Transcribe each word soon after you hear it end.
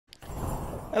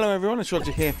Hello everyone, it's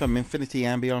Roger here from Infinity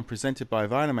and Beyond, presented by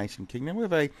Vinimation Kingdom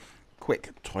with a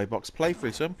quick Toy Box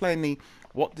playthrough. So I'm playing the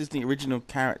What Disney Original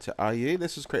Character Are You?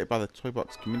 This was created by the Toy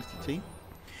Box community team.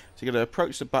 So you're going to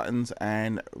approach the buttons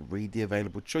and read the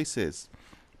available choices.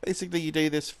 Basically you do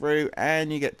this through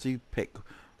and you get to pick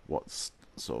what's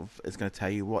it's going to tell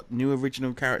you what new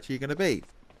original character you're going to be.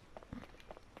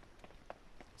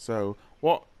 So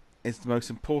what is the most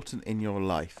important in your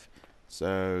life?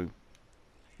 So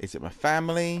is it my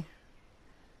family?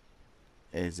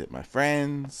 Is it my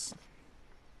friends?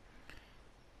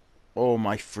 Or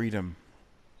my freedom?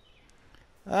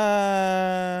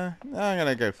 I'm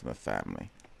gonna go for my family.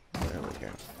 There we go.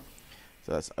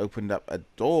 So that's opened up a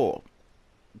door.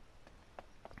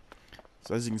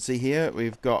 So as you can see here,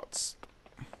 we've got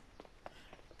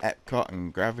Epcot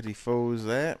and Gravity Falls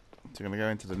there. So we're gonna go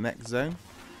into the next zone.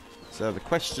 So the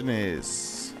question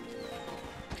is,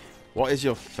 what is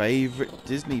your favourite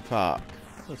Disney park?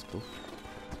 That's cool.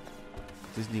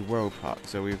 Disney World Park.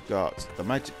 So we've got the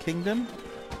Magic Kingdom,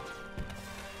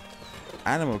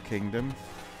 Animal Kingdom,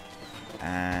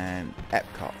 and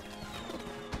Epcot.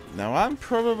 Now I'm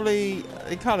probably,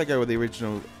 I kind of go with the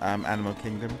original Animal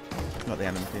Kingdom, not the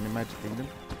Animal Kingdom, Magic Kingdom.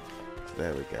 So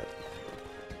there we go.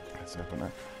 Let's open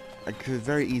that. It's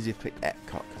very easy to pick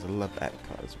Epcot because I love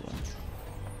Epcot as well.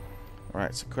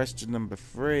 Alright, so question number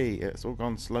 3. It's all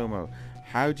gone slow-mo.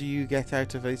 How do you get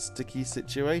out of a sticky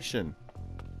situation?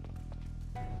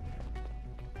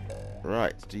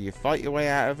 Right, do you fight your way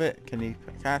out of it? Can you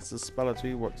cast a spell or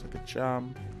two? Works like a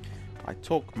charm. I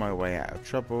talk my way out of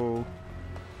trouble.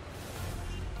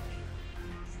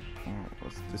 Oh,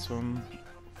 what's this one?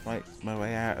 Fight my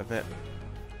way out of it.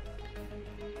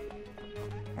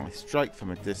 I strike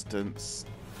from a distance.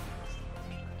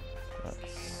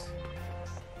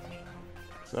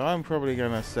 So I'm probably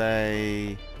gonna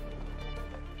say,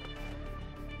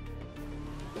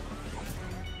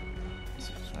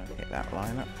 let's try to hit that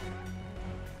line up.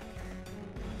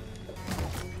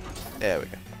 There we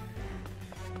go.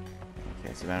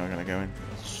 Okay, so now we're gonna go in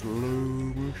slow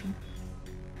motion.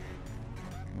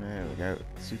 There we go,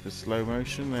 super slow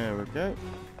motion. There we go.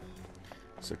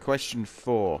 So question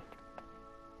 4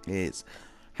 is,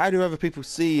 how do other people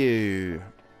see you?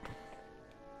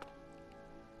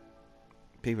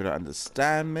 People don't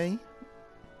understand me.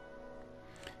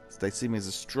 So they see me as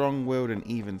a strong-willed and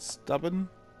even stubborn.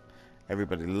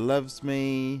 Everybody loves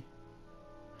me.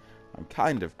 I'm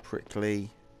kind of prickly.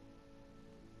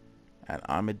 And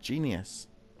I'm a genius.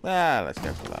 Let's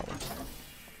go for that one.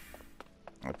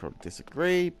 I probably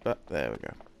disagree, but there we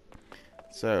go.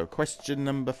 So, question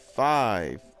number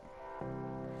 5.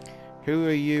 Who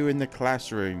are you in the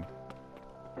classroom?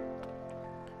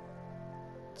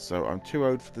 So I'm too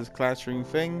old for this classroom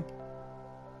thing.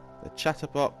 The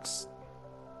chatterbox.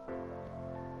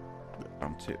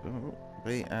 I'm too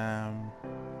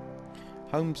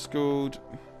homeschooled.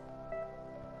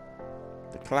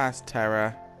 The class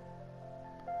terror.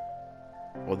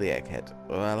 Or the egghead.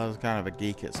 Well, I was kind of a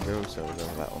geek at school, so we'll go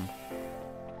with that one.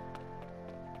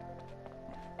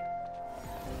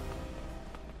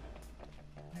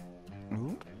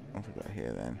 Ooh, I forgot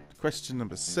here then. Question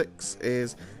number 6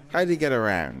 is, how do you get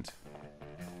around?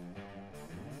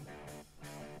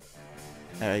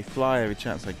 I fly every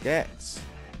chance I get.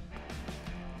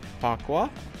 Parkour.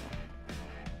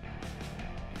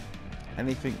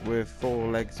 Anything with 4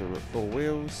 legs or 4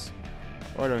 wheels.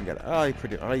 Oh, I don't get it.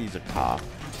 I use a car.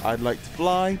 I'd like to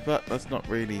fly, but that's not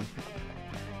really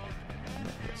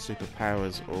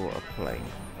superpowers or a plane.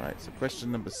 Right, so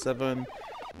question number 7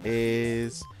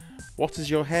 is, what is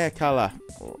your hair colour?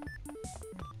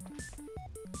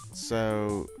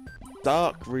 So,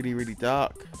 dark, really, really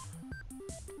dark.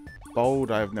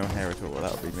 Bold, I have no hair at all. Well,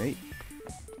 that would be me.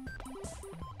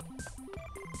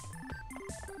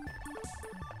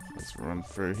 Let's run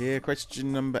through here.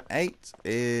 Question number 8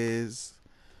 is,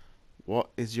 what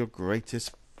is your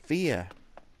greatest fear?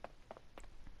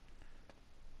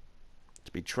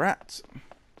 To be trapped.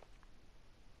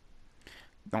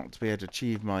 Not to be able to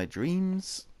achieve my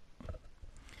dreams.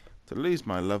 To lose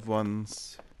my loved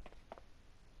ones.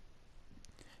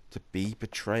 To be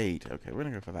betrayed. Okay, we're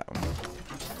going to go for that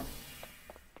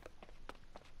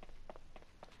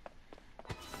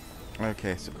one.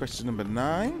 Okay, so question number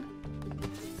 9.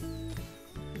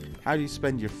 How do you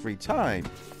spend your free time?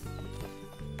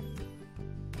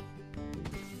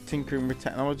 Tinkering with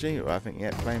technology? Well, I think,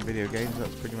 yeah, playing video games,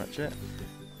 that's pretty much it.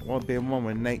 Want to be in one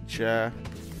with nature.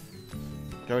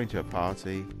 Going to a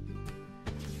party.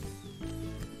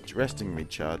 Resting,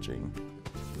 recharging.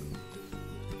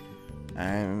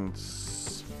 And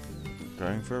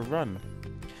going for a run.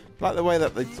 Like the way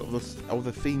that they, all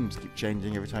the themes keep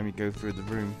changing every time you go through the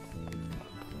room.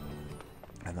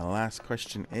 And the last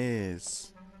question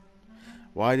is,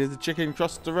 why did the chicken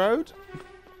cross the road?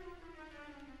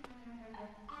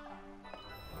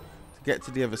 To get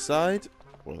to the other side.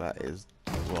 Well, that is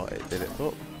what it did it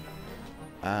for.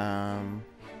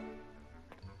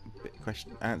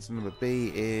 Question answer number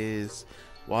B is,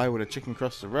 why would a chicken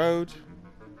cross the road?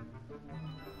 You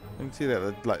can see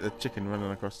that, like the chicken running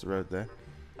across the road there.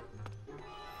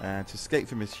 And to escape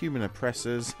from his human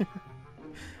oppressors.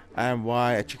 And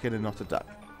why a chicken and not a duck?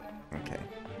 Okay.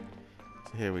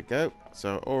 So here we go.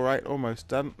 So alright, almost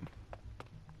done.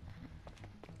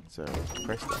 So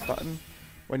press that button.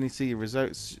 When you see your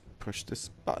results, push this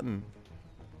button.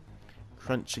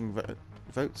 Crunching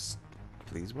votes.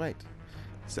 Please wait.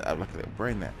 Set up like a little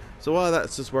brain there. So while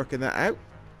that's just working that out,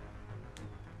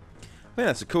 I think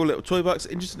that's a cool little toy box.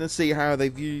 Interesting to see how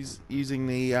they've using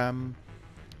the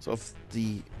sort of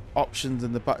the options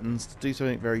and the buttons to do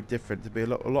something very different, to be a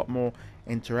lot more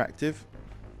interactive.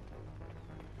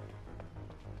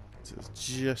 So it's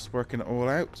just working it all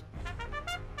out.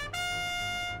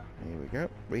 Here we go.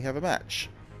 We have a match.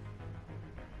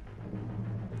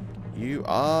 You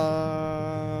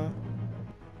are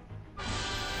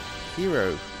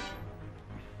Hero.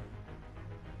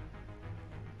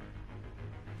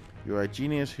 You are a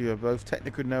genius who have both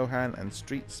technical know-how and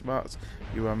street smarts.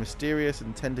 You are mysterious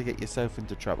and tend to get yourself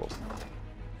into trouble.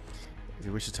 If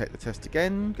you wish to take the test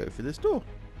again, go through this door.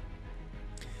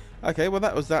 Okay, well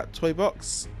that was that toy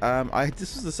box.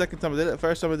 This was the second time I did it. The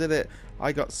first time I did it,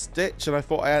 I got Stitch, and I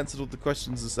thought I answered all the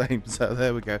questions the same. So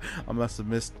there we go. I must have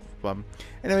missed one.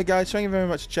 Anyway, guys, thank you very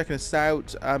much for checking us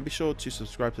out. Be sure to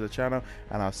subscribe to the channel,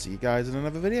 and I'll see you guys in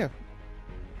another video.